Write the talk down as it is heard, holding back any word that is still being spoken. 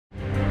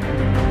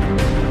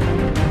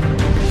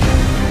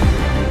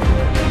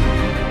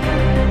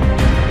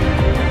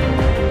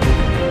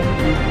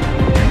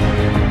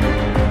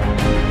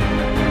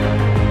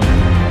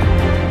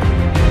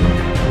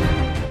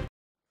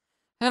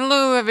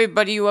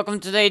everybody, welcome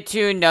today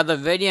to another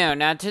video.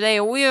 Now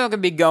today we are going to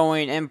be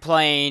going and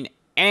playing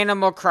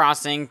Animal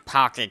Crossing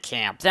Pocket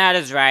Camp. That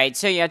is right.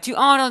 So yeah, to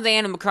honor the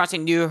Animal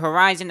Crossing New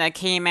Horizon that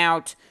came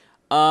out,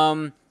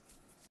 I'm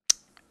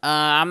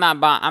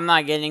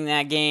not getting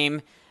that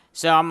game.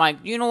 So I'm like,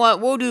 you know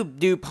what, we'll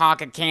do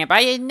Pocket Camp.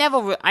 I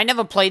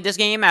never played this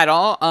game at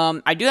all.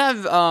 I do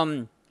have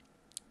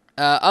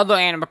other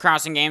Animal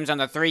Crossing games on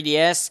the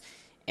 3DS,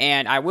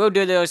 and I will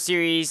do those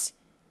series.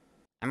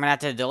 I'm gonna have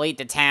to delete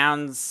the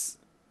towns.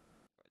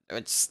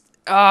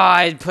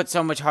 I put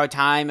so much hard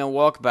time and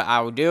work, but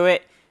I will do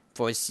it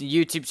for a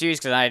YouTube series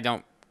because I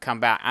don't come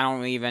back. I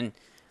don't even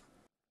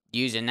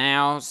use it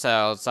now,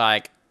 so it's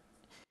like,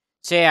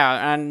 so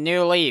yeah, a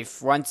new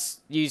leaf.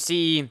 Once you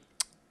see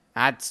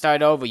I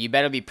start over, you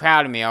better be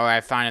proud of me, or I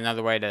find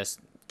another way to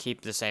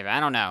keep the save. I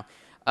don't know.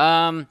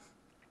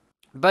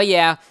 But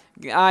yeah,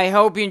 I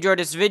hope you enjoyed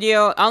this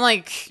video.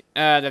 Unlike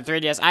the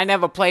 3DS, I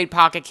never played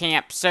Pocket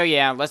Camp, so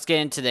yeah, let's get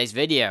into today's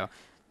video.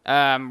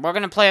 We're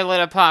gonna play a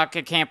little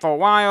Pocket Camp for a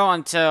while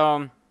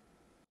until,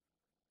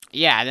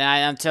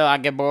 yeah, until I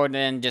get bored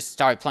and just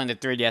start playing the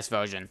 3DS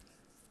version.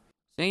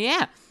 So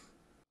yeah,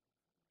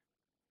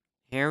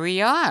 here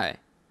we are.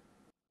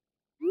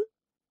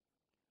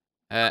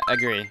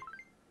 Agree.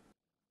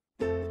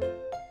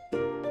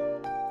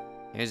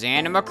 Here's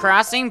Animal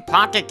Crossing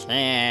Pocket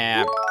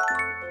Camp.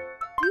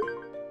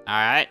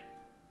 Alright.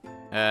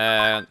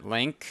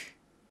 Link.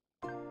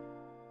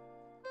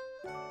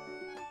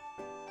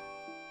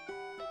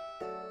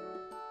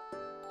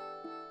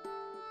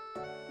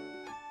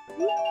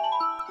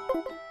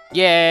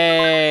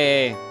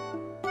 Yay!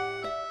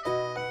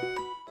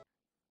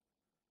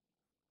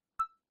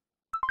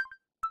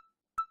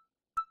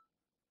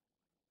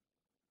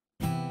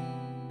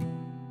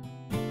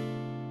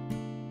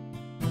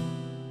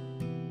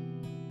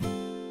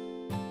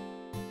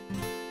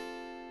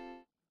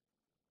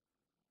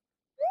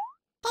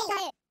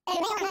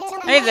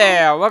 Hey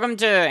there, welcome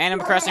to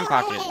Animal Crossing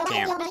Pocket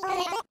Camp.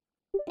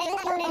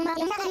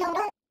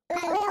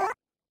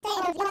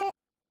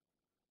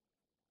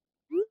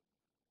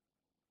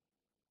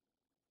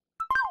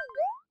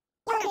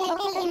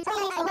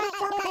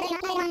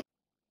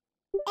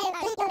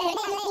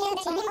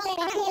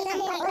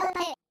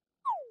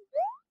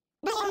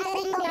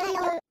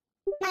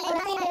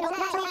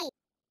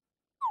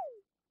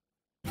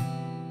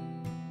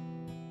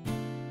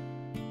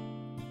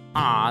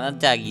 Aw, that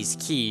doggy's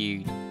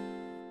cute.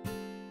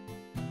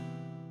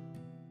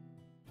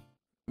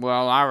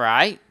 Well,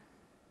 alright.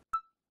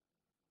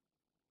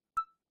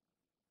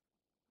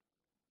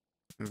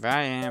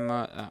 Invite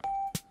animal.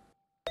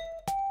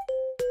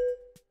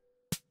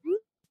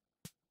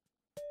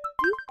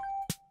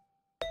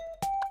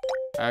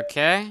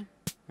 Okay.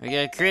 We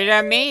get created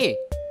at me.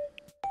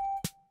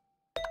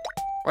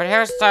 What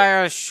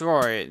hairstyle is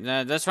short?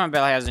 This one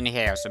barely has any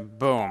hair, so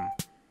boom.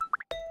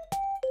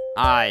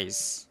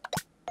 Eyes.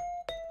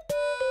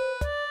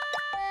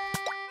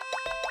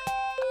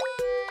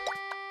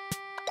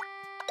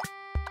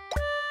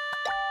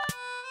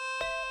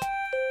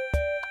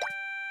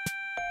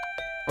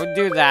 We'll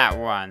do that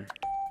one.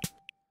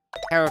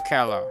 Hair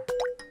color.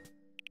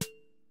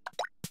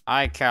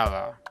 Eye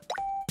color.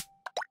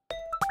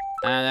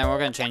 And then we're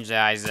gonna change the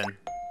eyes in.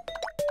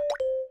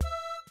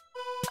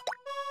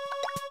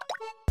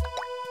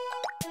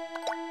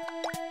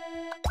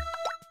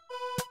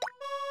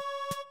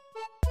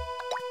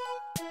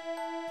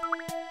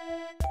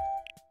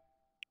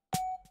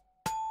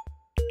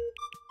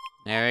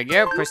 There we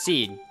go,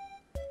 proceed.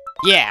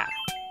 Yeah!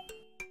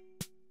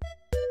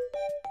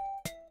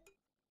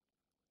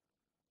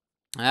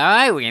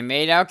 Alright, we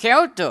made our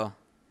character.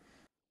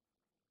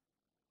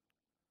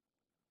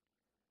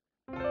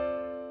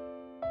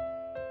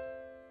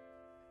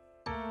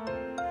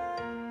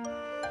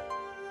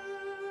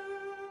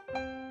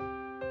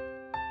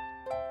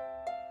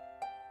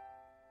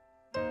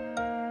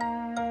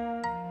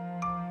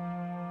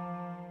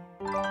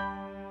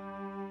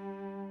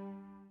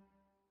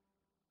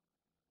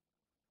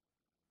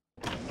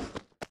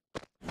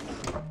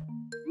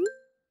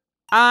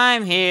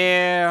 I'm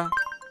here.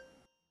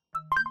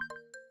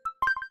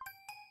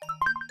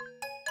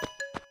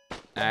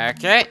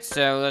 Okay,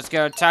 so let's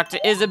go talk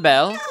to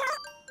Isabel.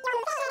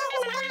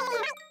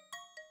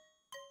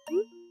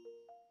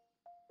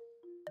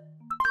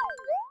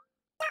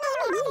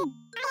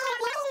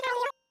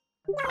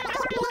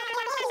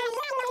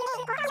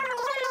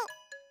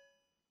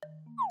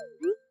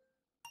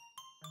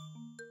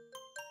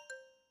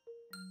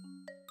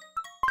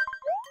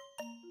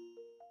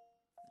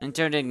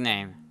 Enter the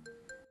name.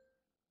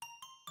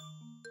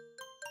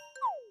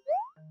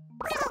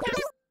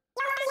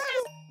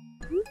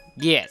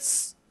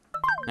 Yes,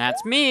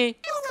 that's me.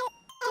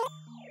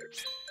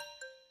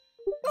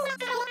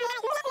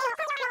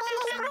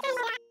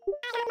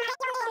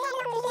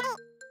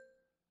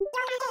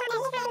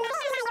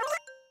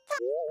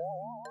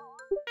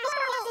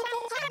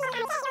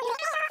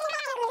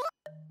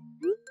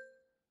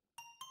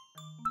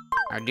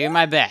 I'll do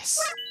my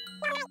best.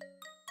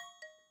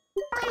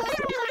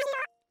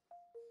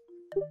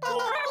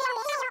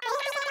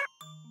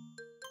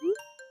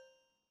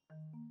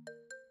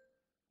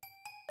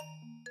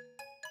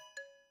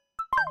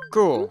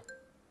 Cool.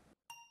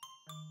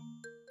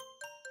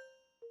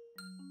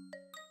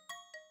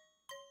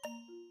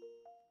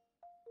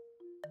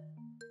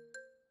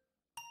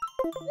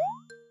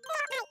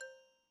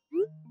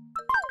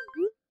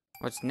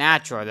 What's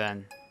natural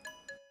then?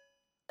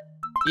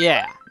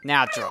 Yeah,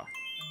 natural.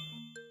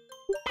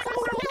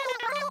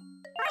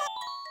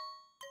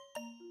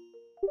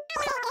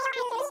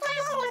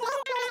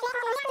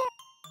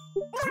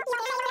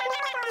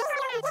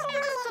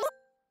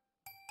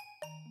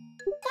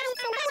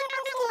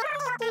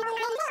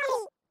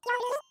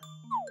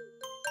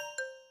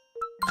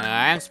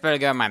 I'm supposed to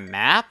go on my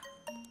map?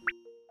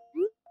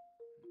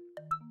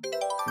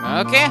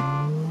 Okay.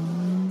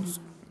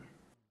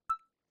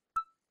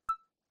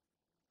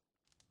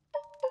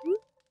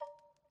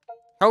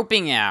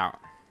 Hoping out.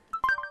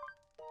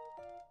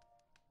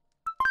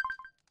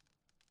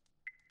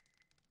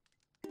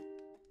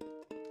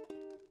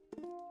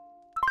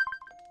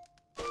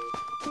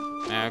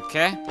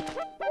 Okay.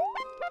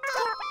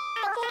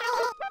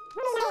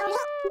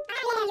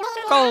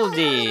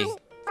 Goldie.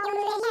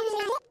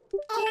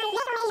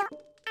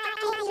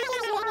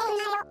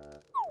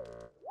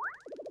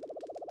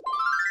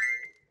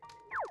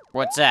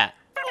 What's that?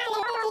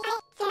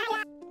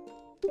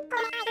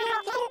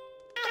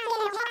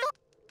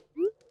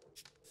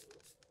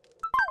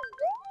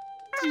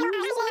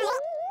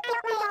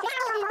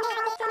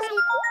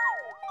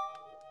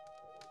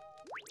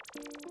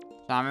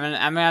 So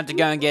I'm gonna have to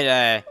go and get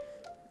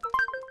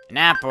an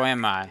apple,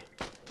 am I?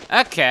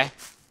 Okay.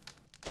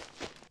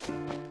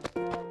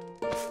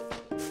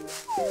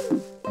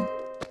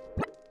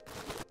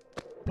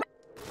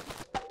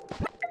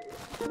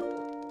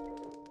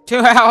 Two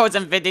hours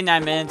and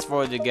 59 minutes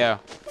for it to go.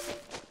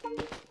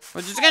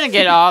 We're just gonna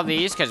get all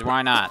these, cause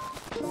why not?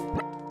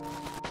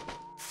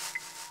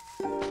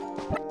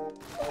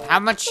 How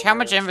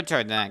much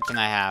inventory then can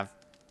I have?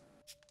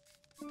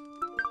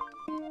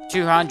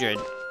 200.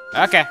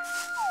 Okay.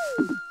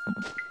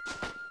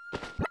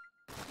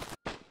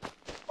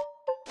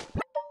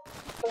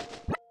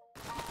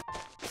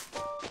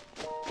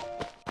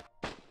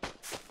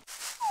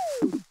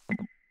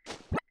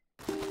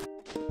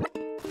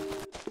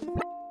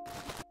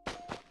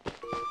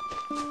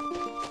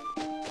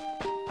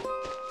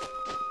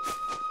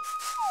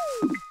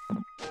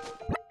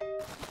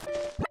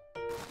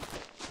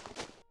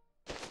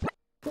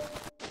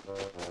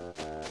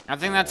 I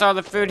think that's all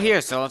the food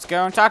here, so let's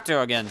go and talk to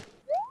her again.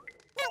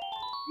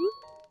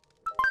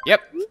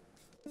 Yep.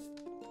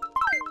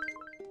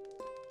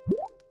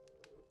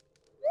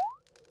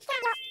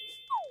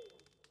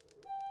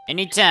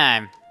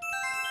 Anytime.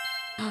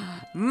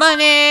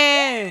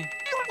 Money!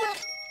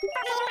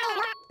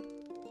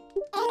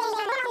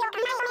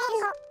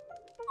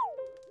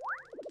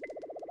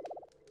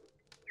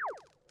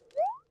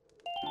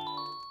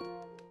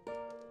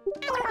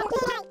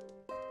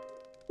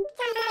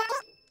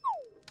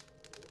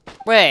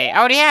 Wait, I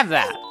already have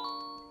that.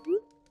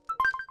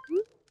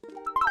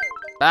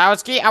 But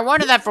I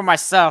wanted that for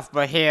myself,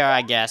 but here,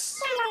 I guess.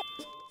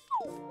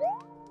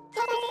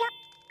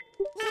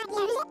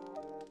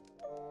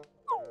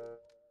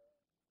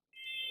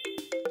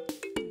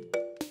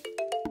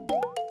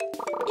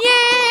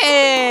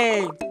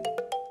 Yay!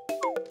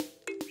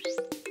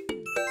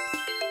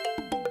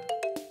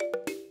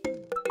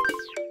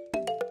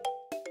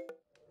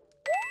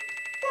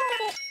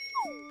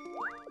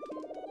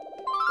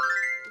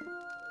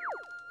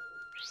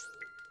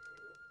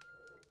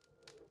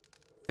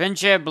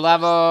 Friendship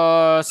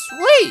level,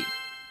 sweet!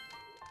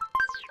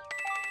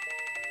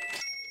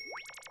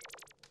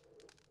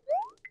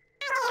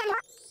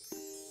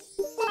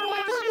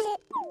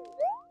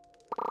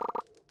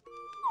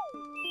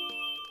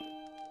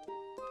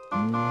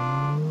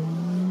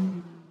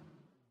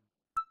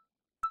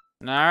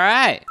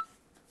 Alright.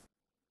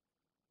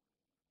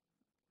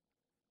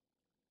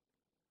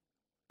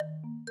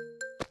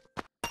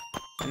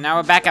 And now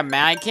we're back at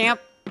Mad Camp.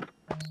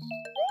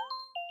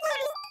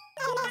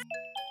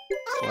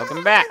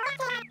 Welcome back.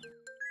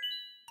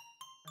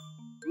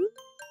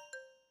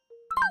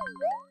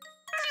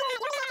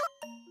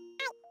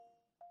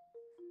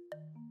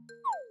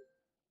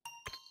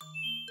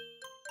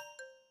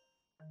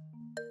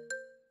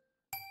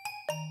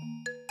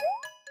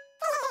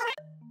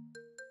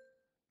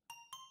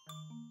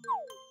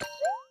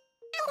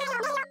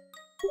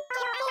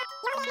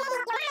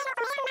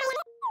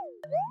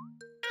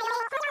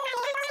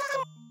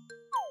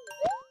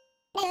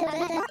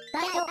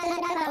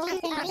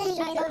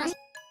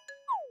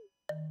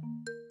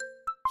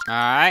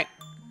 Alright.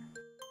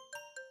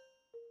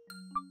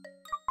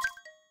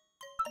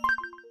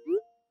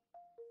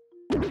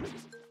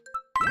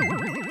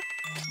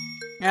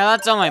 Yeah,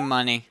 that's all my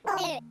money.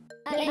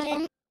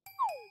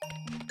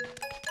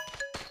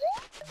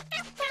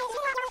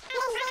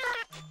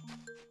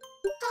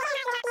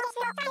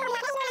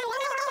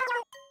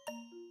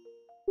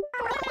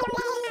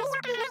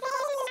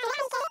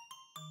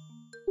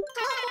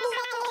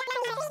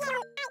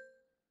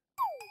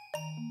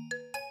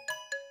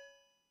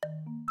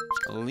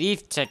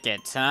 Leaf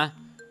tickets, huh?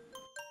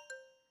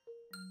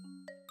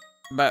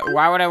 But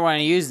why would I want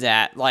to use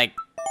that? Like,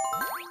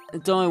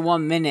 it's only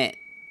 1 minute.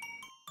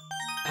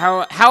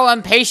 How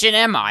impatient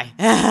am I?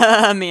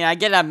 I mean, I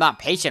get I'm not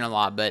patient a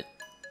lot, but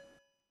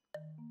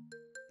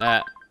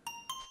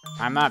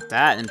I'm not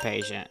that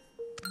impatient.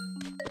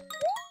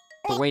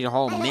 To wait a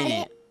whole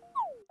minute.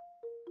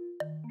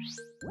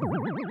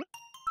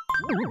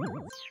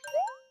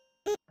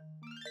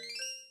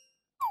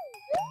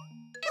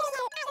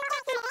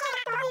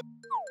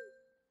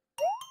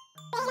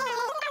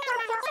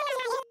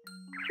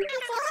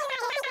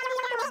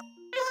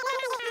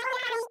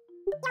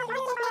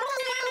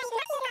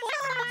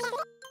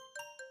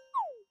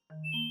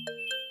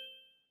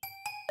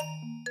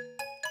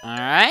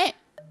 Alright.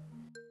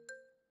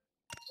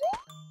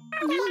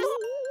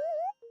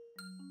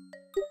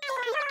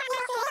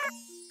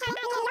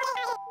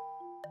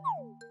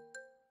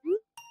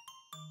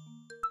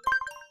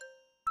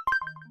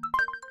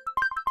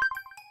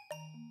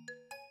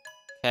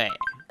 Okay.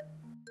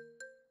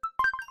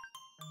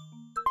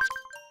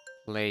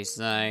 Place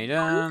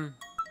item.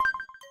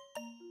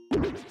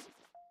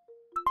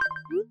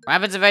 What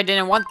happens if I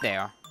didn't want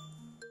there?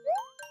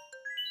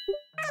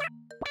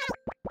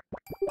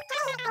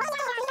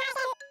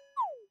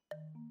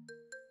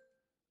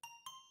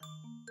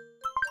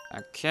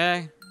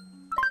 Okay.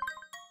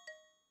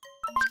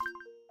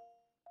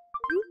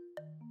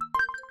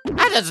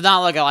 That does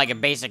not look like a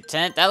basic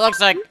tent. That looks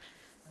like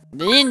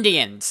the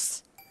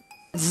Indians.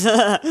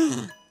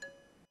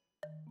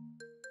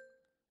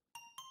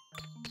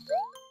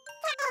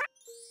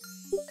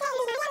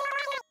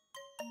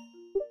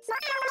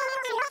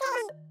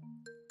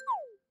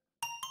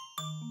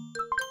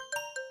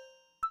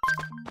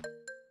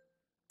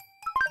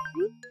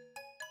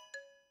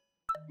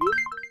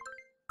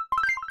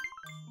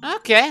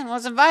 Okay,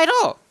 let's invite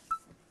all.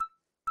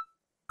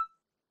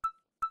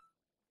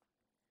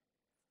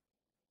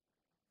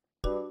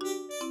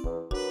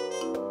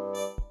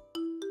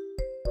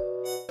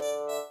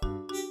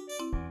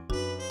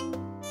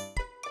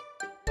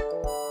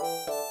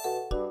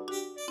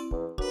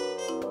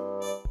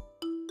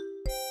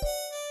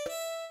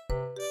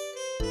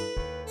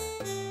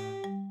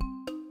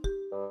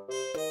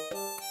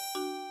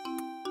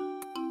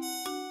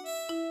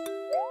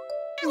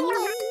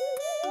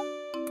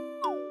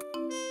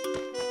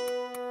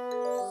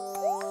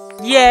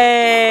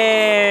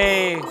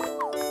 Yay!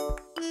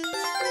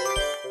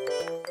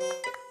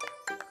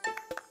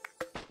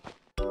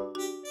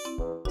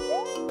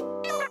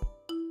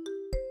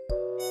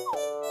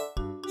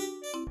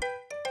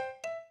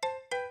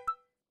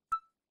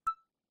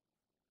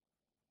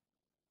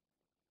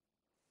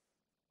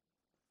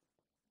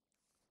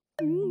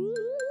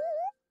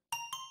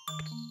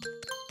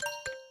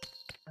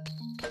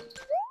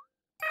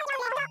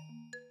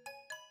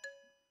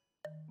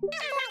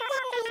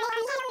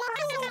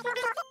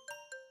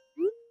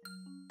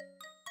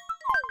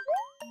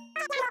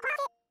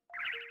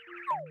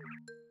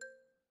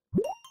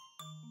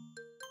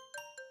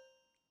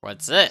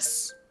 What's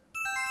this?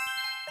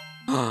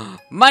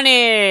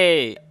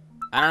 Money!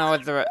 I don't know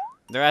what the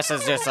rest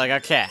is just like,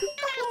 okay.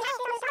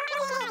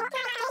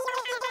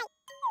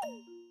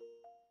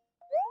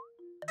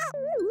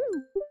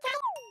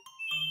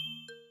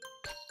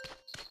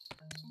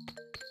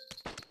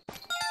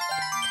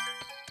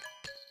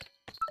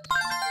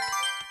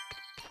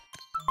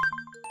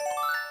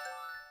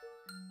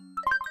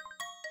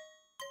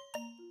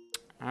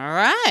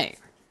 Alright.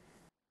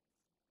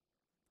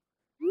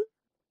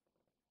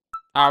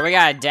 Oh, we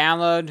gotta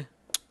download.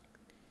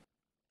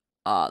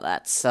 Oh,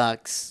 that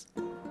sucks.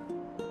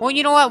 Well,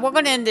 you know what? We're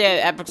gonna end the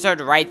episode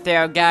right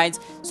there, guys.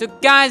 So,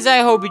 guys, I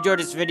hope you enjoyed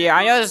this video.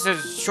 I know this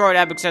is a short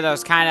episode that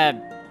was kind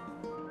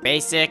of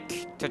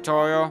basic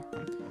tutorial.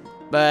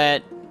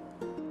 But,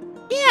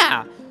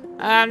 yeah.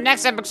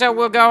 Next episode,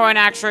 we'll go and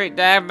actually...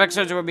 The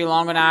episodes will be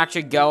longer and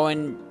actually go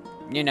and,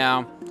 you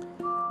know...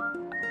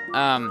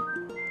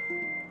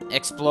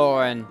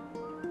 explore and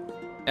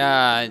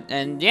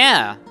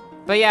yeah.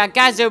 But yeah,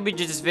 guys, that will be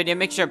just this video.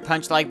 Make sure to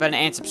punch the like button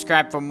and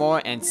subscribe for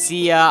more, and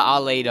see ya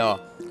all later.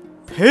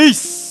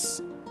 Peace.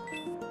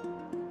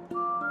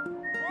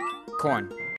 Corn.